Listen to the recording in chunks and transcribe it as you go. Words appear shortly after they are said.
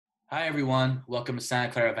Hi, everyone. Welcome to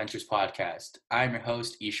Santa Clara Ventures Podcast. I'm your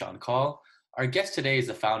host, Ishan Kaul. Our guest today is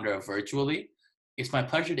the founder of Virtually. It's my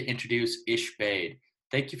pleasure to introduce Ish Bade.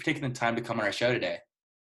 Thank you for taking the time to come on our show today.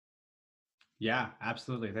 Yeah,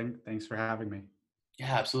 absolutely. Thanks for having me.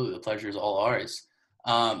 Yeah, absolutely. The pleasure is all ours.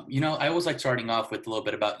 I always like starting off with a little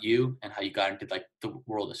bit about you and how you got into the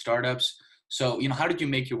world of startups. So, how did you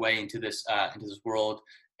make your way into this world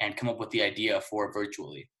and come up with the idea for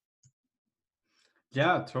Virtually?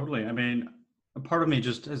 Yeah, totally. I mean, a part of me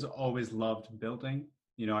just has always loved building.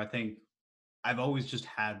 I think I've always just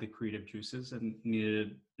had the creative juices and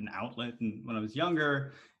needed an outlet. And when I was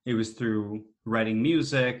younger, it was through writing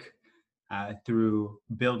music, through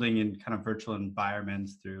building in kind of virtual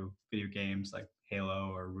environments, through video games like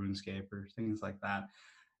Halo or RuneScape or things like that.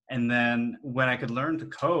 And then when I could learn to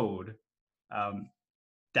code, um,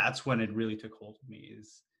 that's when it really took hold of me.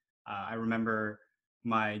 I remember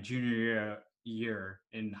my junior year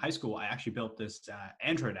in high school, I actually built this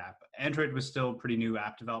Android app. Android was still pretty new.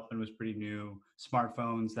 App development was pretty new.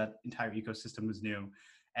 Smartphones, that entire ecosystem was new,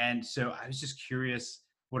 and so I was just curious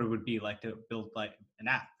what it would be like to build like an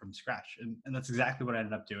app from scratch, and that's exactly what I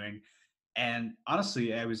ended up doing. And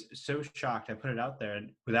honestly, I was so shocked. I put it out there,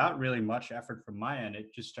 and without really much effort from my end,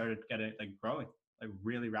 it just started getting like growing like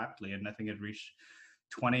really rapidly. And I think it reached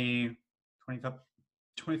 20,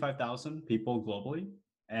 25,000 people globally.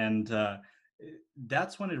 And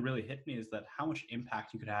that's when it really hit me is that how much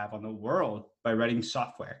impact you could have on the world by writing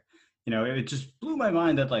software. It just blew my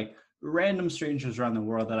mind that like random strangers around the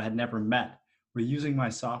world that I had never met were using my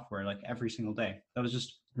software like every single day. That was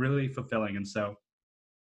just really fulfilling. And so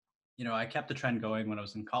I kept the trend going when I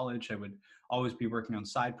was in college. I would always be working on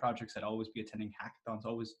side projects. I'd always be attending hackathons,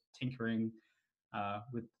 always tinkering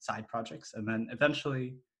with side projects. And then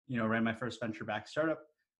eventually, ran my first venture back startup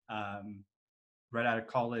um, right out of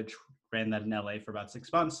college, ran that in LA for about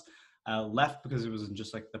 6 months. Left because it wasn't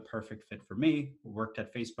just like the perfect fit for me. Worked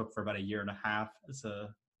at Facebook for about a year and a half as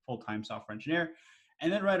a full-time software engineer.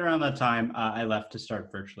 And then right around that time, I left to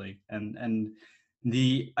start Virtually. And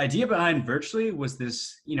the idea behind Virtually was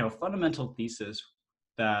this, fundamental thesis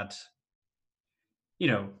that, you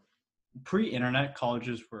know, pre-internet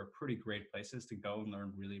colleges were pretty great places to go and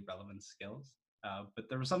learn really relevant skills. But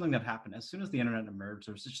there was something that happened as soon as the internet emerged.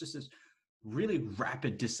 There was just this really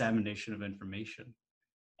rapid dissemination of information.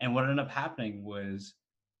 And what ended up happening was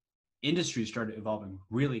industry started evolving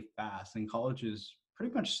really fast and colleges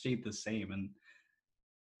pretty much stayed the same.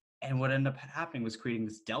 And what ended up happening was creating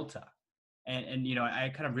this delta. And I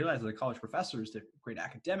kind of realized that the college professors, they're great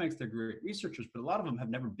academics, they're great researchers, but a lot of them have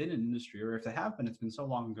never been in industry, or if they have been, it's been so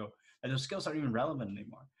long ago that those skills aren't even relevant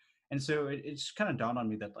anymore. And so it just kind of dawned on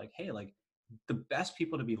me that like, hey, like the best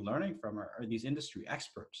people to be learning from are these industry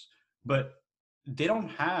experts, but they don't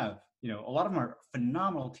have, a lot of them are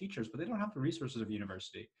phenomenal teachers, but they don't have the resources of a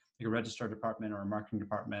university, like a registrar department or a marketing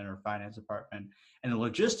department or a finance department, and the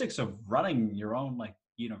logistics of running your own like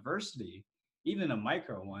university, even a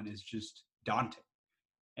micro one, is just daunting,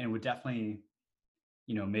 and would definitely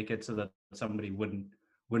make it so that somebody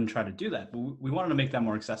wouldn't try to do that. But we wanted to make that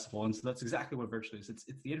more accessible, and so that's exactly what Virtually is. It's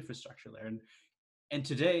the infrastructure there. And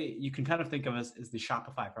today you can kind of think of us as the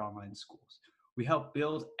Shopify for online schools. We help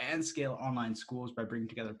build and scale online schools by bringing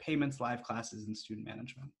together payments, live classes, and student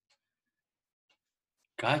management.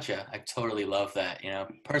 Gotcha. I totally love that.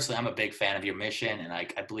 Personally, I'm a big fan of your mission, and I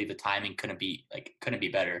believe the timing couldn't be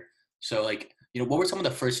better. So, what were some of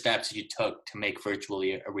the first steps that you took to make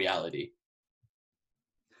Virtually a reality?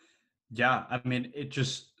 Yeah, I mean, it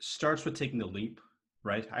just starts with taking the leap,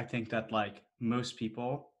 right? I think that like most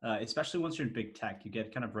people, especially once you're in big tech, you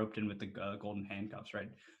get kind of roped in with the golden handcuffs, right?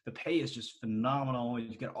 The pay is just phenomenal.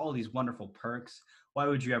 You get all these wonderful perks. Why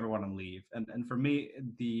would you ever want to leave? And for me,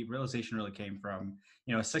 the realization really came from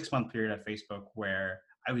a 6 month period at Facebook where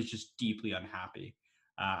I was just deeply unhappy.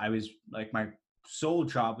 I was like my sole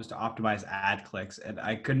job was to optimize ad clicks, and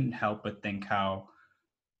I couldn't help but think how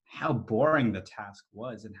boring the task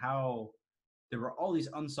was and how there were all these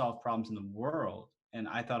unsolved problems in the world, and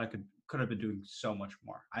I thought I could have been doing so much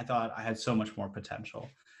more. I thought I had so much more potential.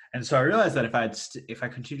 And so I realized that if I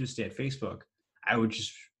continued to stay at Facebook, I would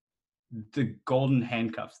just the golden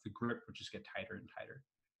handcuffs, the grip would just get tighter and tighter.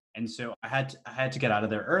 And so I had to get out of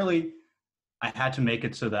there early. I had to make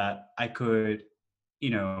it so that I could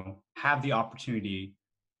have the opportunity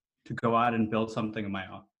to go out and build something of my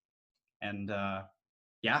own. And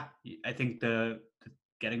yeah, I think the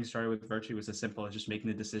getting started with Virtue was as simple as just making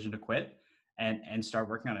the decision to quit and start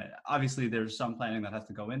working on it. Obviously, there's some planning that has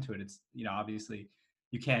to go into it. It's obviously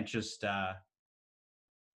you can't just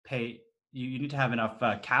pay. You need to have enough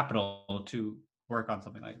capital to work on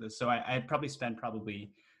something like this. So I had probably spent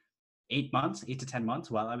 8 months, 8 to 10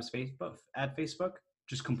 months while I was at Facebook,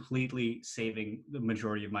 just completely saving the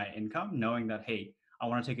majority of my income, knowing that, hey, I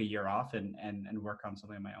want to take a year off and work on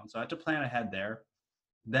something on my own. So I had to plan ahead there.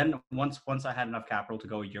 Then once I had enough capital to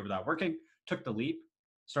go a year without working, took the leap,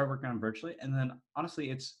 started working on virtually. And then honestly,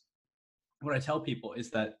 it's what I tell people is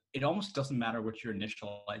that it almost doesn't matter what your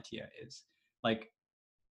initial idea is. Like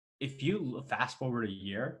if you fast forward a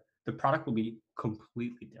year, the product will be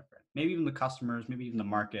completely different. Maybe even the customers, maybe even the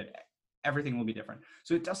market, everything will be different.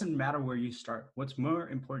 So it doesn't matter where you start. What's more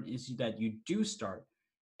important is that you do start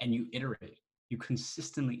and you iterate. You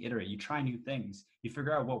consistently iterate. You try new things. You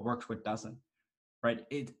figure out what works, what doesn't. Right?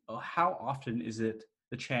 How often is it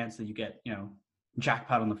the chance that you get,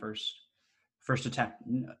 jackpot on the first attempt?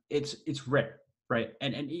 It's rare, right?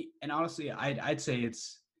 And honestly, I'd say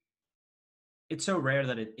it's so rare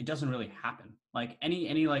that it doesn't really happen. Like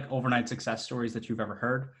any like overnight success stories that you've ever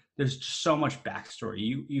heard, there's just so much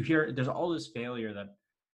backstory. You hear there's all this failure that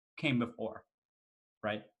came before,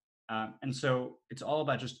 right? And so it's all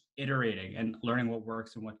about just iterating and learning what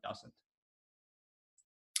works and what doesn't.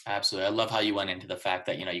 Absolutely. I love how you went into the fact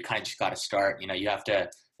that, you kind of just got to start, you have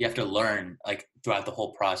to learn like throughout the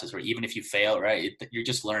whole process, where even if you fail, right, you're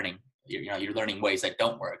just learning, you're learning ways that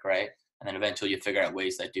don't work. Right. And then eventually you figure out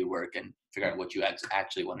ways that do work and figure out what you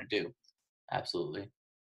actually want to do. Absolutely.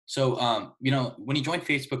 So, when you joined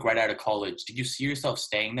Facebook right out of college, did you see yourself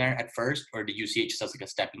staying there at first, or did you see it just as like a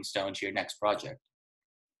stepping stone to your next project?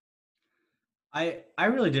 I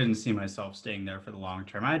really didn't see myself staying there for the long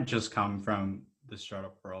term. I had just come from the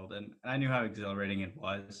startup world and I knew how exhilarating it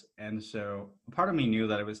was. And so part of me knew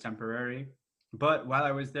that it was temporary. But while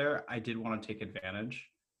I was there, I did want to take advantage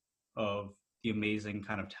of the amazing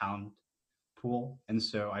kind of talent pool. And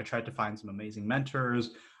so I tried to find some amazing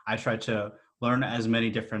mentors. I tried to learn as many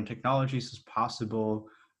different technologies as possible.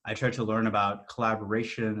 I tried to learn about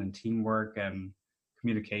collaboration and teamwork and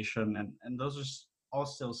communication. And those are all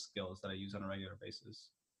still skills that I use on a regular basis.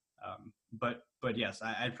 But yes,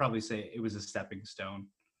 I'd probably say it was a stepping stone.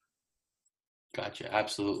 Gotcha.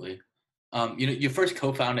 Absolutely. You first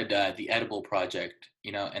co-founded the Edible project,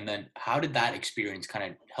 and then how did that experience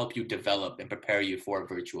kind of help you develop and prepare you for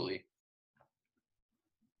virtually?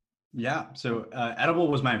 Yeah. So Edible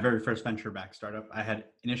was my very first venture back startup. I had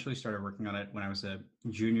initially started working on it when I was a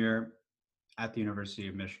junior at the University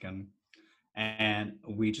of Michigan. And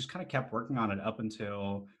we just kind of kept working on it up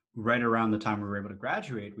until right around the time we were able to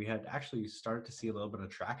graduate. We had actually started to see a little bit of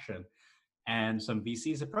traction. And some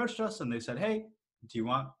VCs approached us and they said, "Hey, do you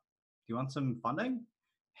want some funding?"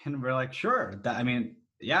 And we're like, "Sure."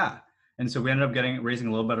 Yeah. And so we ended up raising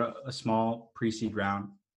a little bit of a small pre-seed round,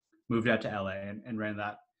 moved out to LA and ran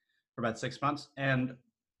that for about 6 months. And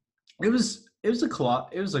it was a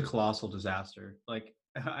colossal disaster. Like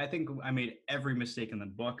I think I made every mistake in the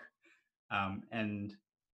book. And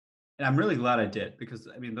I'm really glad I did, because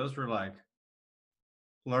those were like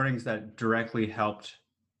learnings that directly helped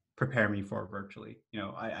prepare me for virtually.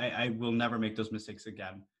 I will never make those mistakes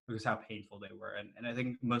again because how painful they were. And I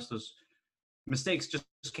think most of those mistakes just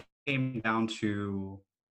came down to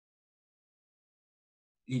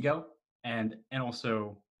ego and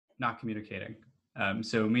also not communicating.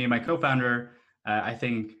 So me and my co-founder, I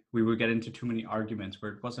think we would get into too many arguments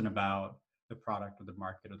where it wasn't about the product or the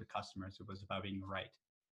market or the customers. It was about being right.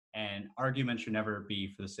 And argument should never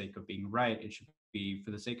be for the sake of being right. It should be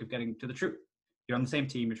for the sake of getting to the truth. You're on the same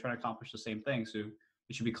team. You're trying to accomplish the same thing. So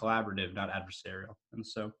it should be collaborative, not adversarial. And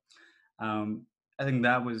so I think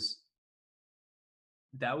that was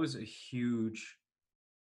a huge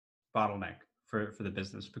bottleneck for the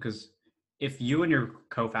business, because if you and your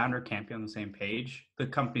co-founder can't be on the same page, the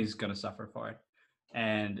company's going to suffer for it.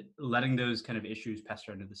 And letting those kind of issues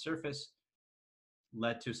pester under the surface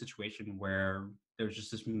led to a situation where there was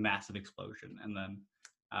just this massive explosion and then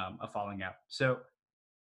a falling out. So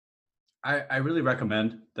I really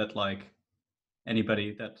recommend that, like,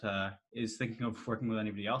 anybody that is thinking of working with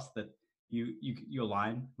anybody else, that you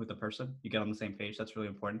align with the person, you get on the same page. That's really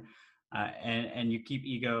important, and you keep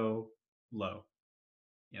ego low.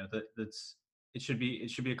 That's it should be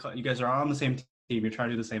you guys are on the same team. You're trying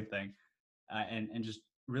to do the same thing, and just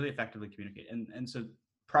really effectively communicate. And so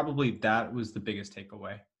probably that was the biggest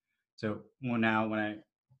takeaway. So now I'm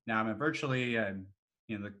at Virtually, and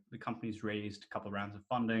the company's raised a couple of rounds of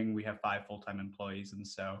funding. We have 5 full-time employees, and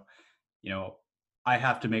so I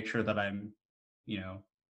have to make sure that I'm you know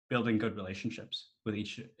building good relationships with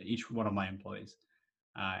each one of my employees.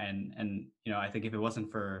 And I think if it wasn't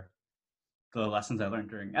for the lessons I learned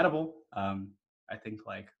during Edible, I think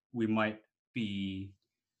like we might be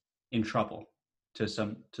in trouble to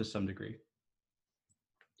some degree.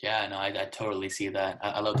 Yeah, no, I totally see that.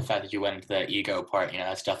 I love the fact that you went into the ego part.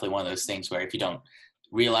 That's definitely one of those things where if you don't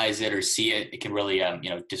realize it or see it, it can really,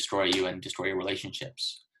 destroy you and destroy your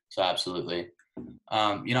relationships. So absolutely.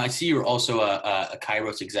 I see you're also a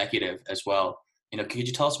Kairos executive as well. Could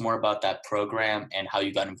you tell us more about that program and how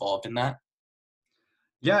you got involved in that?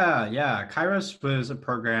 Yeah. Kairos was a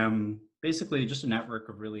program, basically just a network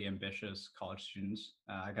of really ambitious college students.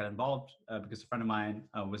 I got involved because a friend of mine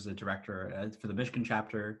was the director for the Michigan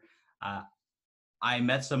chapter. Uh, I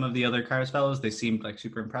met some of the other Kairos fellows. They seemed like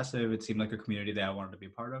super impressive. It seemed like a community that I wanted to be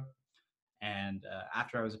a part of. And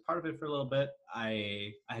after I was a part of it for a little bit,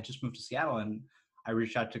 I had just moved to Seattle, and I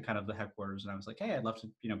reached out to kind of the headquarters, and I was like, hey, I'd love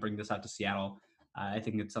to bring this out to Seattle. I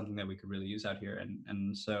think it's something that we could really use out here,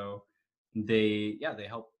 and so they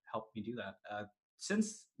helped me do that.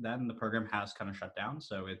 Since then, the program has kind of shut down,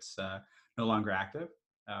 so it's no longer active.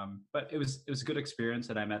 But it was a good experience,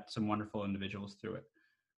 and I met some wonderful individuals through it.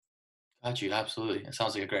 Got you. Absolutely. It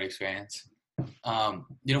sounds like a great experience. One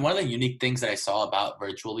of the unique things that I saw about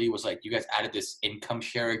Virtually was like you guys added this income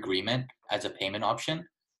share agreement as a payment option.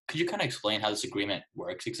 Could you kind of explain how this agreement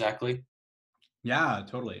works exactly? Yeah,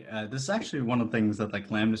 totally. This is actually one of the things that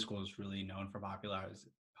like Lambda School is really known for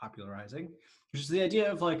popularizing, which is the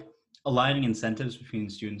idea of like aligning incentives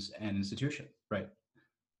between students and institution, right?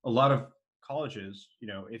 A lot of colleges,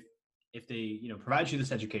 if they provide you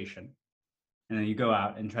this education and then you go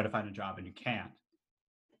out and try to find a job and you can't,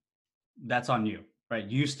 that's on you, right?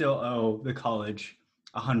 You still owe the college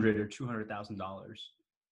 $100,000 or $200,000.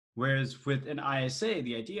 Whereas with an ISA,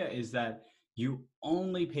 the idea is that you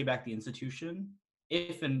only pay back the institution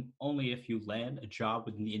if and only if you land a job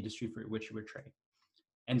within the industry for which you were trained.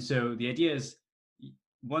 And so the idea is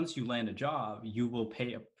once you land a job, you will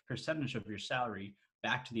pay a percentage of your salary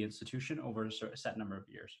back to the institution over a set number of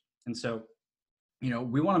years. And so,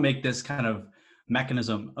 we want to make this kind of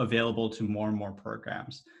mechanism available to more and more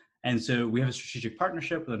programs. And so we have a strategic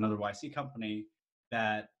partnership with another YC company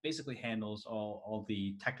that basically handles all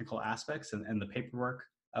the technical aspects and the paperwork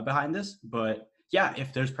behind this. But yeah,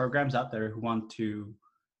 if there's programs out there who want to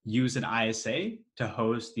use an ISA to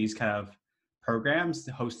host these kind of programs,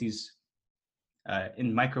 to host these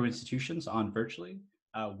in micro institutions on Virtually,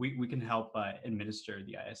 we can help administer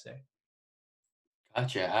the ISA.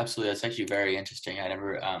 Gotcha. Absolutely. That's actually very interesting. I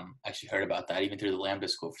never actually heard about that, even through the Lambda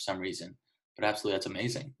school for some reason. But absolutely, that's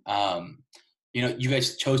amazing. You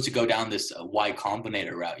guys chose to go down this Y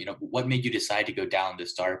Combinator route. What made you decide to go down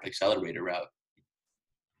this startup accelerator route?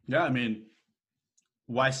 Yeah, I mean,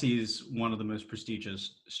 YC is one of the most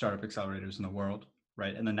prestigious startup accelerators in the world,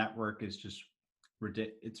 right? And the network is just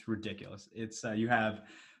it's ridiculous. It's you have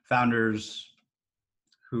founders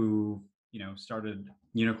who started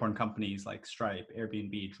unicorn companies like Stripe,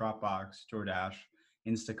 Airbnb, Dropbox, DoorDash,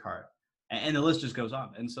 Instacart, and the list just goes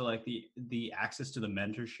on. And so like the access to the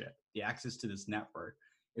mentorship, the access to this network,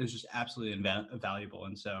 it was just absolutely invaluable.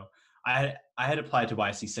 And so I had applied to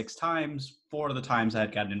YC 6 times. 4 of the times I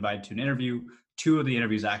had gotten invited to an interview. 2 of the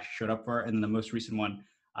interviews I actually showed up for, and then the most recent one,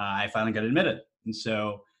 I finally got admitted. And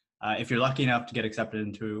so, if you're lucky enough to get accepted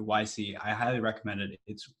into YC, I highly recommend it.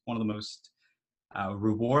 It's one of the most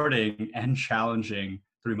rewarding and challenging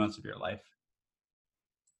 3 months of your life.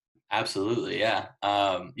 Absolutely, yeah.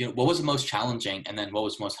 What was the most challenging, and then what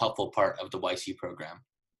was the most helpful part of the YC program?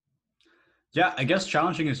 Yeah, I guess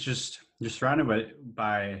challenging is just you're surrounded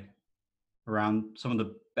by around some of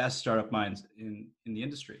the best startup minds in the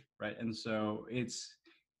industry, right? And so it's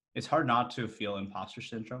hard not to feel imposter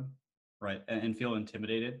syndrome, right, and feel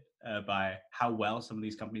intimidated by how well some of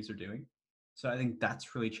these companies are doing. So I think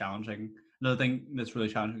that's really challenging. Another thing that's really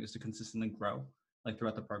challenging is to consistently grow, like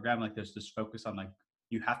throughout the program. Like there's this focus on like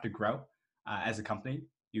you have to grow as a company.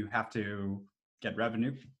 You have to get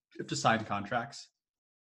revenue. You have to sign contracts.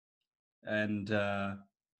 And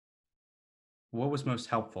what was most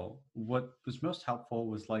helpful? What was most helpful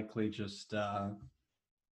was likely just the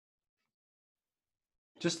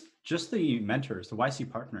mentors, the YC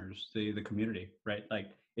partners, the community, right? Like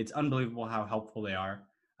it's unbelievable how helpful they are.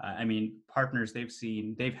 I mean, partners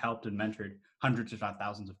they've helped and mentored hundreds, if not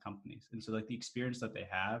thousands, of companies, and so like the experience that they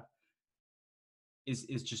have is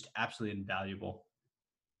just absolutely invaluable.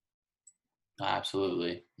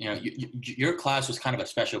 Absolutely. Your class was kind of a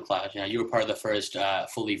special class. You were part of the first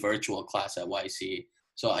fully virtual class at YC.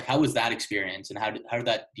 So, like, how was that experience, and how did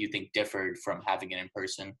that do you think differed from having it in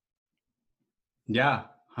person? Yeah,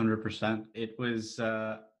 100%. It was.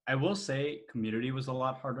 I will say, community was a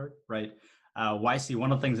lot harder, right? YC,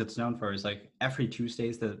 one of the things it's known for is like every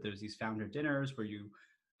Tuesdays there's these founder dinners where you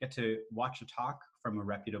get to watch a talk from a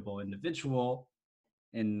reputable individual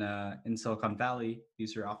in Silicon Valley.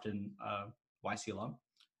 These are often YC alum,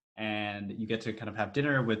 and you get to kind of have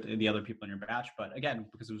dinner with the other people in your batch. But again,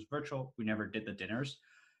 because it was virtual, we never did the dinners.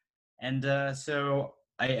 And so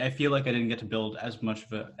I feel like I didn't get to build as much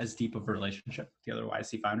of as deep of a relationship with the other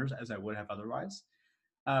YC founders as I would have otherwise.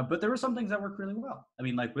 But there were some things that worked really well. I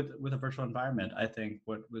mean, like with a virtual environment, I think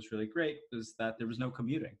what was really great was that there was no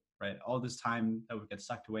commuting, right? All this time that would get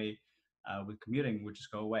sucked away with commuting would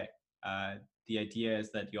just go away. The idea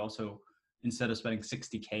is that you also, instead of spending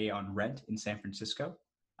 60K on rent in San Francisco,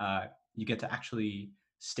 you get to actually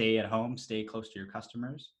stay at home, stay close to your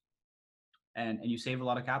customers, and you save a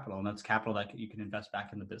lot of capital. And that's capital that you can invest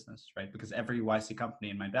back in the business, right? Because every YC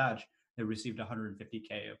company in my badge, they received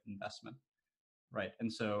 150K of investment. Right.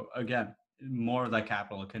 And so again, more of that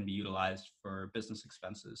capital can be utilized for business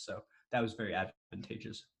expenses. So that was very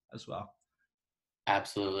advantageous as well.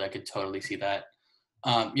 Absolutely, I could totally see that.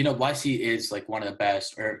 YC is like one of the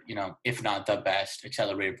best, or if not the best,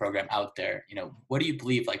 accelerator program out there. What do you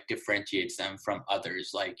believe like differentiates them from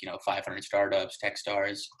others, like 500 startups,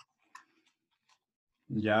 TechStars?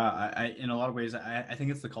 Yeah, I in a lot of ways, I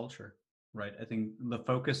think it's the culture, right? I think the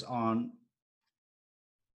focus on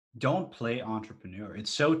don't play entrepreneur.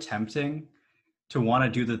 It's so tempting to want to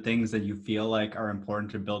do the things that you feel like are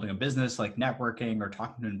important to building a business, like networking or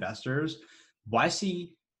talking to investors.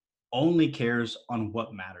 YC only cares on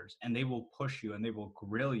what matters, and they will push you and they will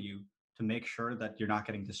grill you to make sure that you're not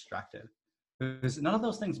getting distracted, because none of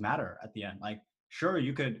those things matter at the end. Like, sure,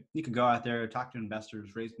 you could go out there, talk to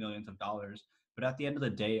investors, raise millions of dollars, but at the end of the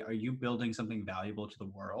day, are you building something valuable to the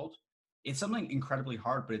world? It's something incredibly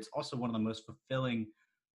hard, but it's also one of the most fulfilling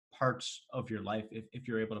parts of your life if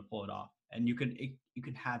you're able to pull it off. And you can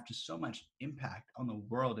have just so much impact on the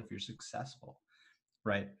world if you're successful,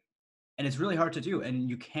 right? And it's really hard to do, and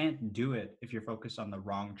you can't do it if you're focused on the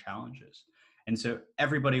wrong challenges. And so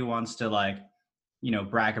everybody wants to, like,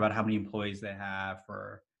 brag about how many employees they have,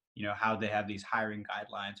 or how they have these hiring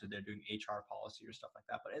guidelines, or they're doing HR policy or stuff like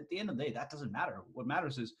that. But at the end of the day, that doesn't matter. What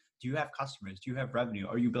matters is, do you have customers? Do you have revenue?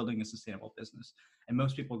 Are you building a sustainable business? And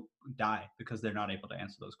most people die because they're not able to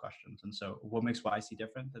answer those questions. And so what makes YC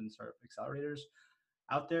different than sort of accelerators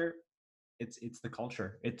out there? It's the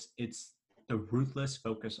culture. It's the ruthless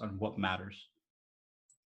focus on what matters.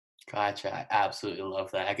 Gotcha. I absolutely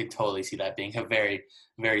love that. I could totally see that being a very,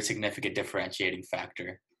 very significant differentiating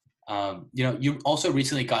factor. You also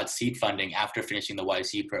recently got seed funding after finishing the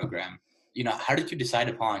YC program. How did you decide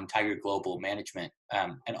upon Tiger Global Management?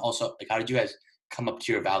 And also, like, how did you guys come up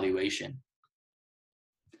to your valuation?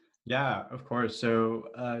 Yeah, of course.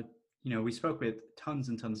 So, we spoke with tons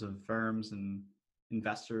and tons of firms and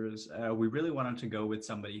investors. We really wanted to go with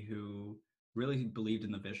somebody who really believed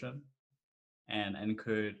in the vision and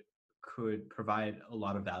could provide a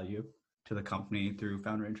lot of value to the company through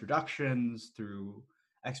founder introductions, through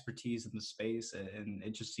expertise in the space, and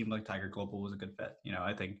it just seemed like Tiger Global was a good fit.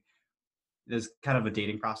 I think there's kind of a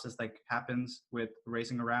dating process that happens with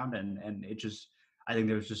racing around, and it just, I think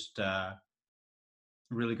there was just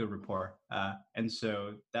really good rapport, and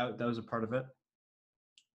so that was a part of it.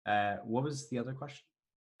 What was the other question?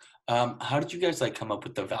 How did you guys like come up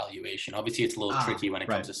with the valuation? Obviously, it's a little tricky when it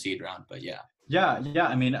comes Right. to seed round, but yeah. Yeah.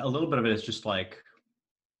 I mean, a little bit of it is just like,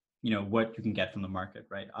 what you can get from the market,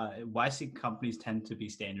 right? YC companies tend to be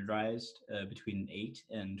standardized between $8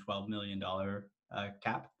 and $12 million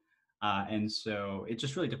cap, and so it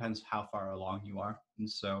just really depends how far along you are. And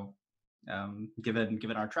so,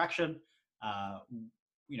 given our traction, uh,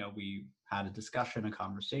 we had a discussion, a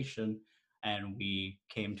conversation, and we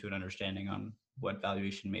came to an understanding on what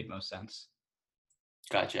valuation made most sense.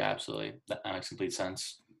 Gotcha. Absolutely. That makes complete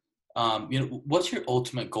sense. What's your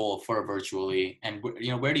ultimate goal for Virtually, and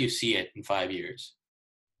where do you see it in 5 years?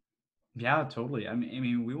 Yeah, totally. I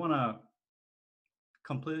mean, we want to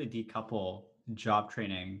completely decouple job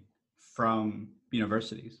training from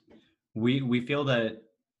universities. We feel that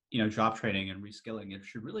job training and reskilling, it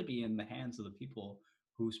should really be in the hands of the people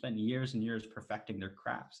who spend years and years perfecting their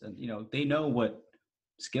crafts, and they know what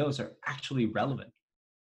skills are actually relevant,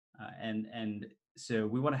 and so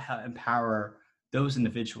we want to empower those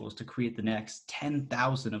individuals to create the next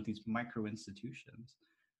 10,000 of these micro institutions.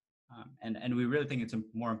 And we really think it's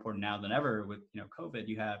more important now than ever with COVID.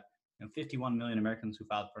 You have 51 million Americans who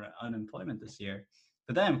filed for unemployment this year.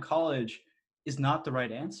 For them, college is not the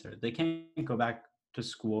right answer. They can't go back to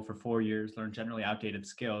school for 4 years, learn generally outdated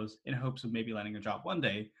skills in hopes of maybe landing a job one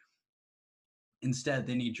day. Instead,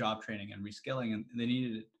 they need job training and reskilling, and they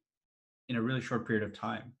need it in a really short period of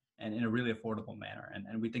time and in a really affordable manner.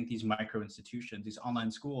 And we think these micro institutions, these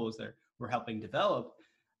online schools that we're helping develop,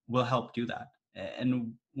 will help do that.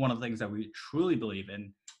 And one of the things that we truly believe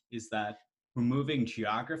in is that removing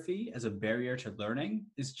geography as a barrier to learning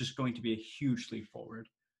is just going to be a huge leap forward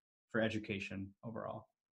for education overall.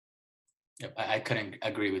 Yep, I couldn't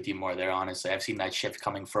agree with you more there, honestly. I've seen that shift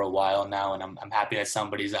coming for a while now, and I'm happy that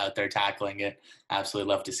somebody's out there tackling it.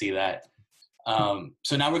 Absolutely love to see that.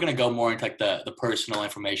 So now we're going to go more into like the personal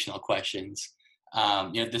informational questions.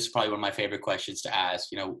 This is probably one of my favorite questions to ask.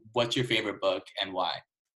 What's your favorite book and why?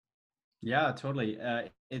 Yeah, totally.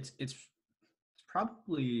 It's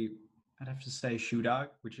probably, I'd have to say Shoe Dog,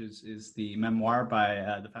 which is the memoir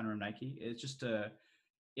by the founder of Nike. It's just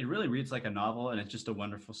it really reads like a novel, and it's just a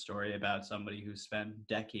wonderful story about somebody who spent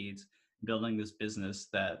decades building this business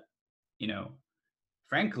that,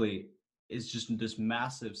 frankly, is just this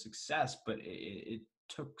massive success, but it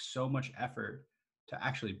took so much effort to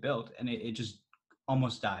actually build, and it just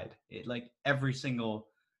almost died. It, like, every single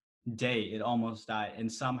day it almost died, and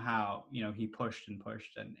somehow he pushed and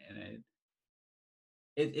pushed, and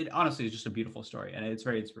it honestly is just a beautiful story, and it's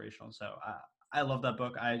very inspirational. So I love that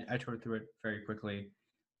book. I tore through it very quickly.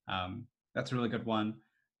 That's a really good one.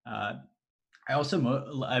 I also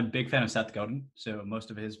I'm a big fan of Seth Godin. So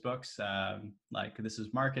most of his books, like This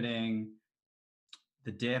Is Marketing,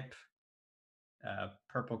 The Dip,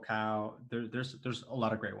 Purple Cow, there's a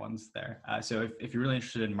lot of great ones there. So if you're really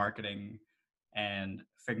interested in marketing and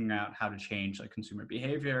figuring out how to change like consumer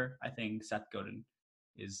behavior, I think Seth Godin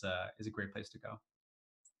is a great place to go.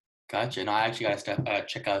 Gotcha. No, I actually got to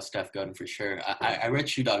check out Steph Godin for sure. I read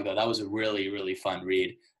Shoe Dog though. That was a really, really fun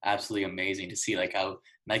read. Absolutely amazing to see like how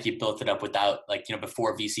Nike built it up without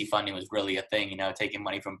before VC funding was really a thing, taking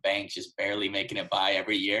money from banks, just barely making it by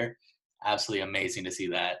every year. Absolutely amazing to see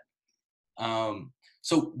that.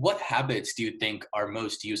 So what habits do you think are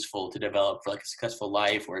most useful to develop for like a successful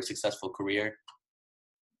life or a successful career?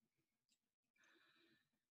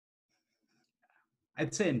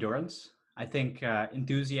 I'd say endurance. I think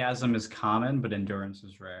enthusiasm is common, but endurance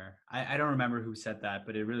is rare. I don't remember who said that,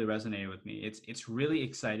 but it really resonated with me. It's really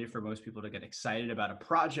excited for most people to get excited about a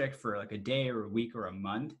project for like a day or a week or a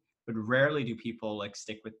month, but rarely do people like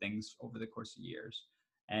stick with things over the course of years.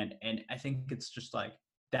 And I think it's just like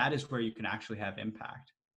that is where you can actually have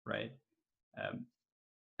impact, right? Um,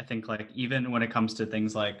 I think like even when it comes to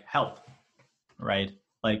things like health, right?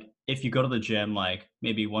 Like if you go to the gym like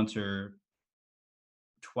maybe once or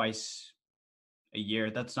twice a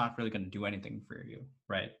year, that's not really going to do anything for you,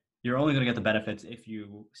 right? You're only going to get the benefits if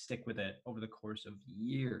you stick with it over the course of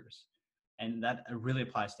years. And that really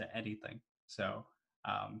applies to anything. So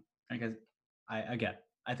I guess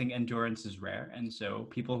I think endurance is rare. And so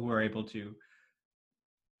people who are able to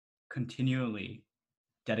continually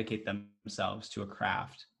dedicate themselves to a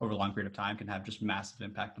craft over a long period of time can have just massive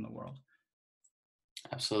impact on the world.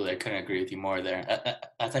 Absolutely. I couldn't agree with you more there.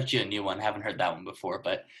 That's actually a new one. I haven't heard that one before,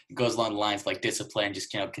 but it goes along the lines of like discipline,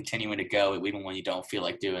 just, continuing to go even when you don't feel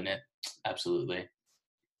like doing it. Absolutely.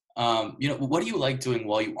 What do you like doing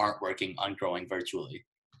while you aren't working on growing virtually?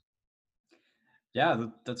 Yeah,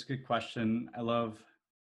 that's a good question. I love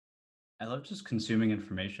just consuming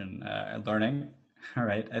information, learning. All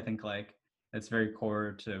right. I think like it's very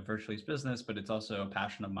core to Virtually's business, but it's also a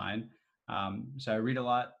passion of mine. So I read a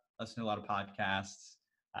lot, listen to a lot of podcasts.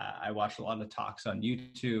 I watch a lot of talks on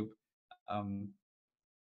YouTube. Um,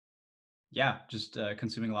 yeah, just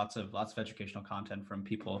consuming lots of educational content from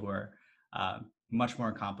people who are much more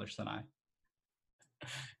accomplished than I.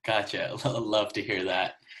 Gotcha. Love to hear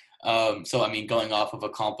that. So, I mean, going off of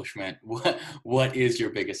accomplishment, what is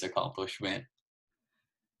your biggest accomplishment?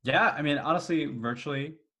 Yeah, I mean, honestly,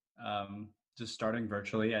 virtually, just starting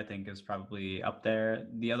virtually, I think is probably up there.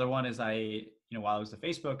 The other one is while I was at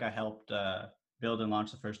Facebook, I helped build and launch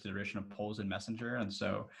the first iteration of polls in Messenger, and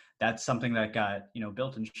so that's something that got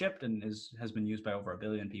built and shipped and has been used by over 1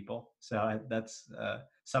 billion people. So that's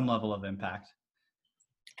some level of impact.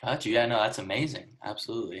 Gotcha. Yeah, no, that's amazing.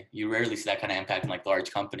 Absolutely. You rarely see that kind of impact in like large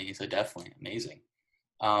companies, so definitely amazing.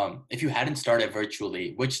 If you hadn't started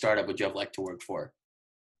virtually, which startup would you have liked to work for?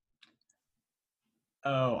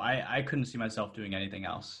 Oh, I couldn't see myself doing anything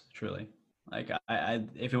else, truly. Like I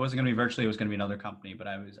if it wasn't going to be virtually, it was going to be another company, but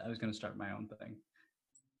I was going to start my own thing.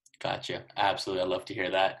 Gotcha. Absolutely. I love to hear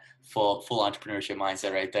that. Full entrepreneurship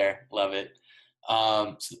mindset right there. Love it.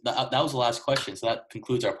 So that was the last question. So that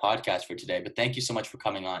concludes our podcast for today. But thank you so much for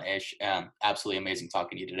coming on, Ish. Absolutely amazing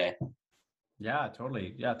talking to you today. Yeah,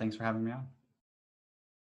 totally. Yeah, thanks for having me on.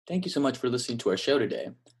 Thank you so much for listening to our show today.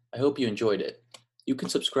 I hope you enjoyed it. You can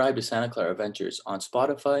subscribe to Santa Clara Ventures on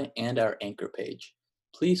Spotify and our Anchor page.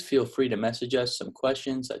 Please feel free to message us some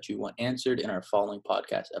questions that you want answered in our following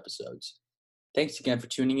podcast episodes. Thanks again for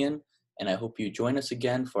tuning in, and I hope you join us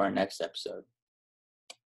again for our next episode.